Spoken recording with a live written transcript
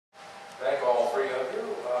Thank all three of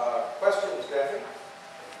you. Questions, Debbie?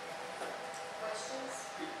 Questions?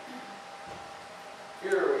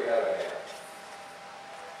 Here we have a hand.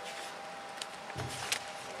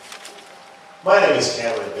 My name is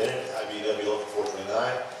Cameron Bennett, IBW Local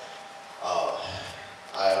 429.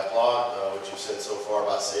 I applaud what you've said so far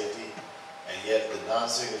about safety, and yet the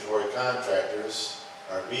non-signatory contractors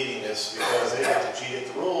are beating us because they get to cheat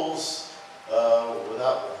at the rules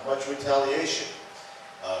without much retaliation.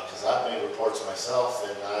 Because I've made reports myself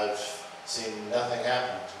and I've seen nothing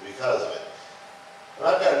happen because of it.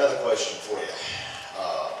 But I've got another question for you.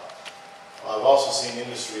 I've also seen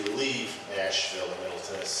industry leave Nashville and Middle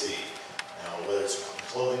Tennessee. Now, whether it's the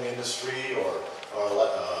clothing industry or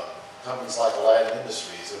companies like Aladdin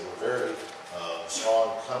Industries that were very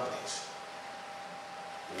strong companies.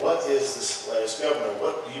 What is this, as governor,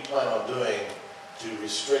 what do you plan on doing to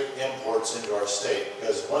restrict imports into our state?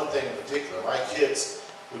 Because one thing in particular, my kids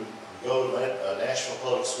who go to Nashville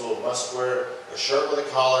Public School must wear a shirt with a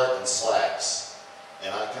collar and slacks.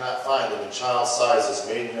 And I cannot find them in child sizes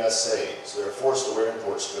made in USA, so they're forced to wear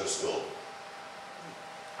imports to go to school.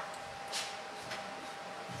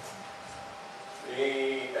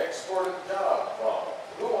 The exported job problem.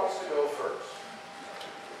 Who wants to go first?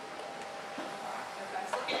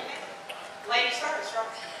 Ladies first, right?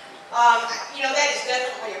 You know, that is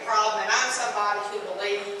definitely a problem, and I'm somebody who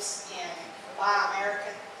believes in Buy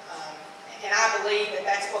American, and I believe that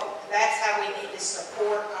that's how we need to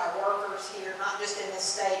support our workers here, not just in this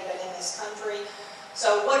state, but in this country.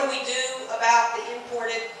 So what do we do about the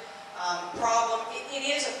imported problem? It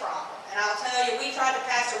is a problem. And I'll tell you, we tried to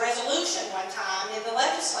pass a resolution one time in the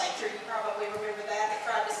legislature, you probably remember that, that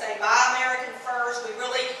tried to say, Buy American first. We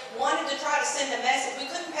really wanted to try to send a message. We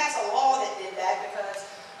couldn't pass a law that did that because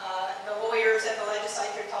the lawyers at the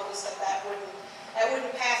legislature told us that that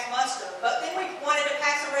wouldn't pass muster. But then we wanted to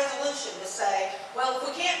pass a resolution to say, well, if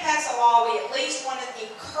we can't pass a law, we at least want to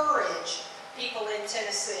encourage people in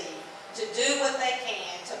Tennessee to do what they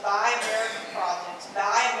can to buy American products,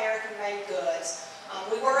 buy American-made goods.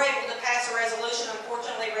 We were able to pass a resolution.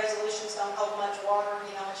 Unfortunately, resolutions don't hold much water.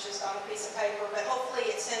 You know, it's just on a piece of paper. But hopefully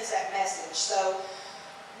it sends that message. So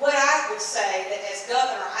what I would say that as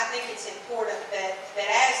governor, I think it's important that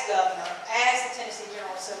as governor, as the Tennessee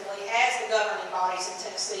General Assembly, as the governing bodies in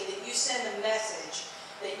Tennessee, that you send a message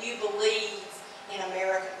that you believe in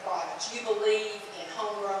American products. You believe in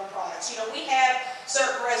homegrown products. You know, we have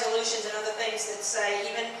certain resolutions and other things that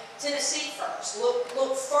say even Tennessee first. Look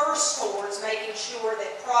first towards making sure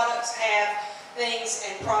that products have things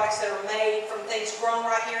and products that are made from things grown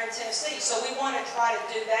right here in Tennessee. So we want to try to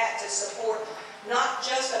do that to support not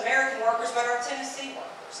just American workers, but our Tennessee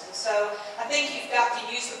workers. And so I think you've got to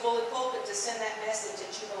use the bully pulpit to send that message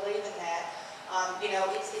that you believe in that. You know,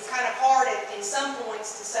 it's kind of hard in some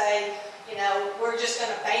points to say, you know, we're just going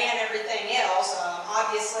to ban everything else.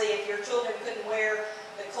 Obviously, if your children couldn't wear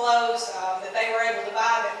the clothes that they were able to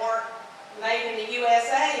buy that weren't made in the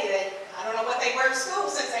USA, that I don't know what they wear to school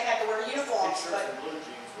since they had to wear uniforms. T-shirts and blue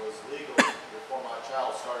jeans was legal before my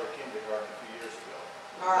child started kindergarten a few years ago.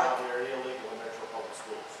 All right. Now they're illegal in Metro Public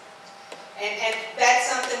Schools. And that's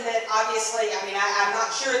something that obviously, I mean, I'm not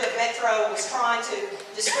sure that Metro was trying to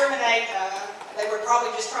discriminate. They were probably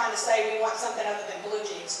just trying to say we want something other than blue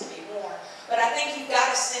jeans to be worn. But I think you've got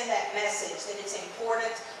to send that message that it's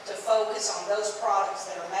important to focus on those products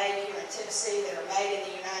that are made here in Tennessee, that are made in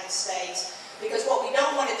the United States. Because what we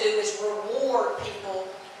don't want to do is reward people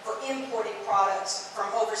for importing products from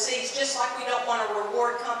overseas, just like we don't want to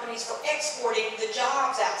reward companies for exporting the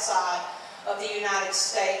jobs outside of the United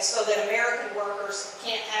States so that American workers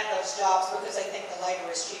can't have those jobs because they think the labor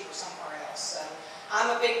is cheaper somewhere else. So I'm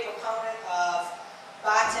a big proponent of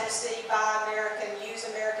Buy Tennessee, Buy American, use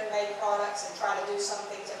American-made products, and try to do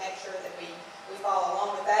something to make sure that we follow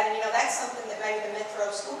along with that. And you know, that's something that maybe the Metro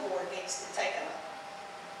School Board needs to take up.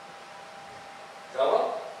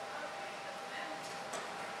 Hello?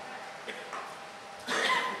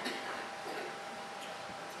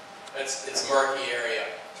 It's a murky area.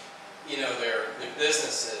 You know, there are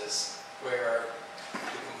businesses where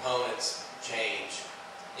the components change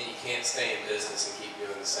and you can't stay in business and keep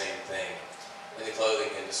doing the same thing. And the clothing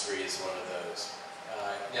industry is one of those.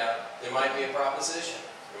 Now, there might be a proposition.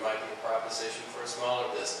 There might be a proposition for a smaller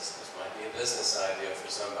business. This might be a business idea for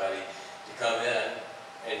somebody to come in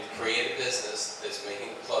and create a business that's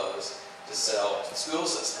making clothes to sell to the school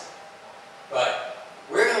system. But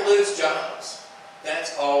we're going to lose jobs.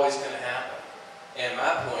 That's always going to happen. And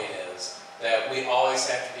my point is that we always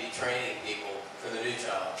have to be training people for the new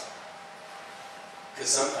jobs. Because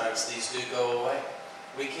sometimes these do go away.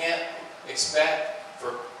 We can't expect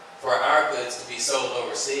for our goods to be sold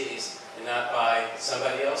overseas and not buy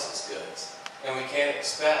somebody else's goods. And we can't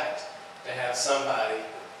expect to have somebody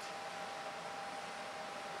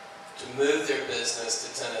to move their business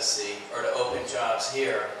to Tennessee or to open jobs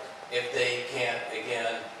here if they can't,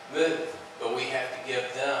 again, move. But we have to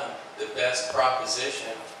give them the best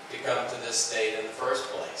proposition to come to this state in the first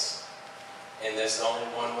place. And there's only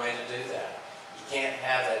one way to do that. You can't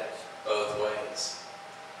have it both ways.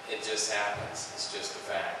 It just happens. It's just a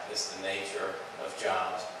fact. It's the nature of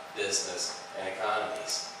jobs, business, and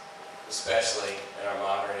economies, especially in our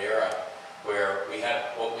modern era, where we have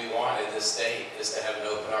what we want in this state is to have an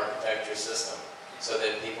open architecture system so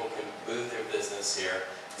that people can move their business here,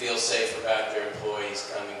 feel safe about their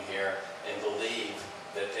employees coming here, and believe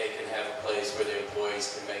that they can have a place where their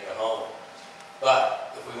employees can make a home.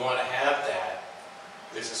 But if we want to have that,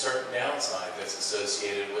 there's a certain downside that's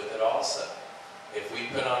associated with it also. If we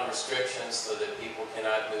put on restrictions so that people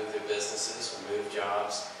cannot move their businesses or move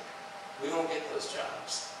jobs, we don't get those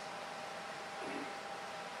jobs.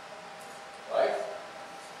 Right?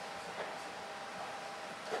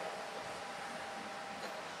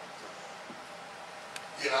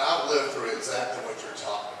 You know, I've lived through exactly what you're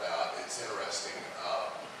talking about. It's interesting,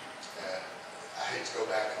 and I hate to go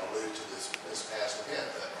back and allude to this past event,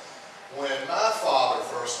 but when my father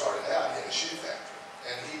first started out, he had a shoe factory,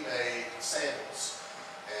 and he made sandals,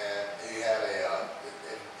 and he had it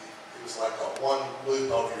was like a one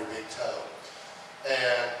loop over your big toe,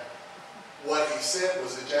 and what he said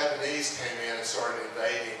was the Japanese came in and started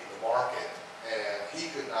invading the market, and he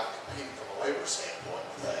could not compete from a labor standpoint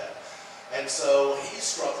with that. And so he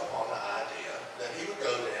struck upon the idea that he would go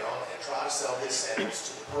down and try to sell his sandals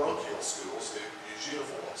to the parochial schools who use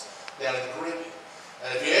uniforms down in the Caribbean.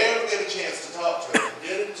 And if you ever get a chance to talk to him,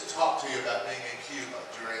 get him to talk to you about being in Cuba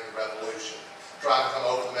during the revolution, trying to come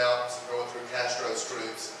over the mountains and going through Castro's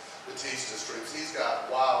troops and Batista's troops. He's got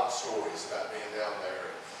wild stories about being down there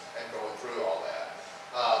and going through all that.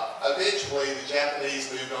 Eventually, the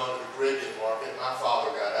Japanese moved on to the Caribbean market. My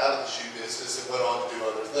father got out of the shoe business and went on to do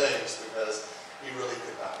other things because he really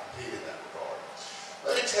could not compete in that regard.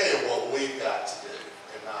 Let me tell you what we've got to do,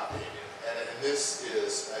 in my opinion, and this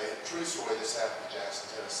is a true story that's happened in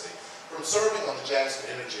Jackson, Tennessee. From serving on the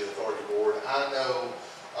Jackson Energy Authority Board, I know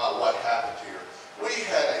what happened here. We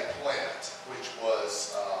had a plant, which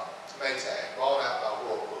was Maytag, bought out by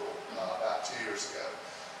Whirlpool about 2 years ago.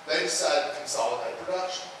 They decided to consolidate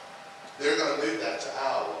production. They're going to move that to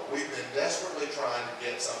Iowa. We've been desperately trying to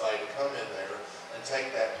get somebody to come in there and take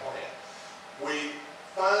that plant. We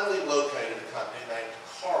finally located a company named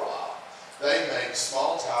Carlisle. They make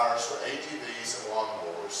small tires for ATVs and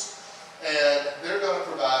lawnmowers, and they're going to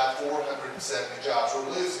provide 470 jobs. We're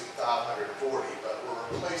losing 540, but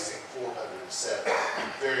we're replacing 470.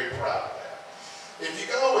 Very proud of that. If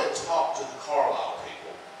you go and talk to the Carlisle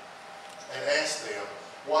people and ask them,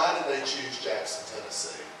 why did they choose Jackson,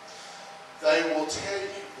 Tennessee? They will tell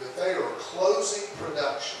you that they are closing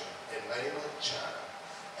production in mainland China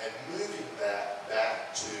and moving that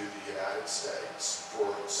back to the United States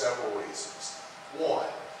for several reasons. One,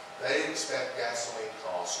 they expect gasoline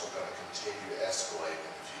costs are going to continue to escalate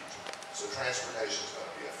in the future, so transportation is going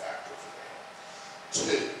to be a factor for them.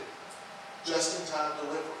 Two, just-in-time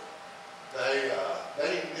delivery.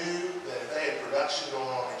 They knew that if they had production going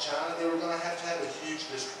on in China, they were going to have a huge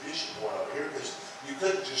distribution point over here because you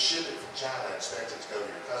couldn't just ship it from China and expect it to go to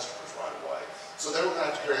your customers right away. So they were going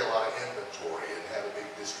to have to carry a lot of inventory and have a big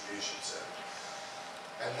distribution center.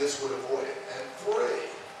 And this would avoid it. And three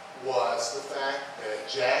was the fact that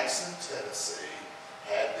Jackson, Tennessee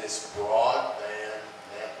had this broadband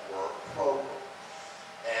network program.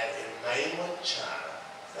 And in mainland China,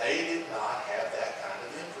 they did not have that kind of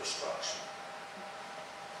infrastructure.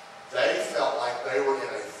 They felt like they were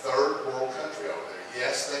in a third world country over there.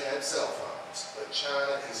 Yes, they had cell phones, but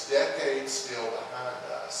China is decades still behind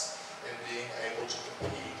us in being able to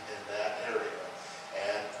compete in that area.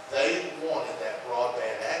 And they wanted that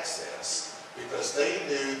broadband access because they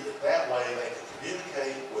knew that that way they could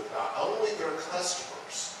communicate with not only their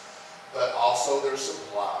customers, but also their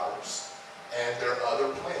suppliers and their other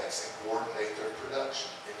plants and coordinate their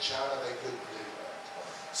production. In China, they couldn't do that.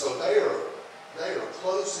 So they are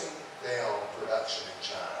closing down production in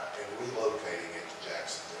China and relocating it to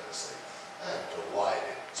Jackson, Tennessee. I'm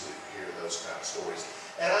delighted to hear those kind of stories.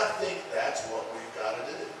 And I think that's what we've got to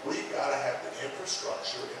do. We've got to have the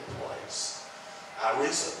infrastructure in place. I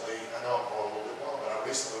know I'm going a little bit long, but I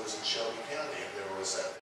recently was in Shelby County and there was a